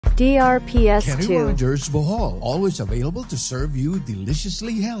DRPS Kenny 2. Rogers Bohol, always available to serve you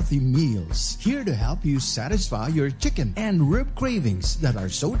deliciously healthy meals. Here to help you satisfy your chicken and rib cravings that are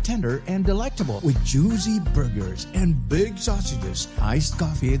so tender and delectable with juicy burgers and big sausages, iced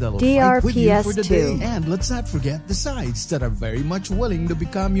coffee that'll fight with you for the day. And let's not forget the sides that are very much willing to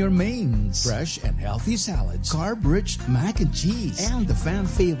become your mains. Fresh and healthy salads, carb-rich mac and cheese, and the fan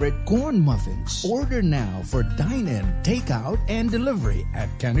favorite corn muffins. Order now for dine-in, takeout, and delivery at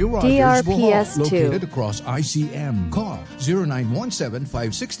Kenny Rogers Bohol, DRPS 2. located across ICM. Call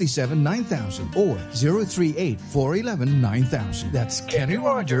 0917-567-9000 or 038-411-9000. That's Kenny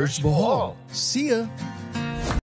Rogers Bohol. See ya!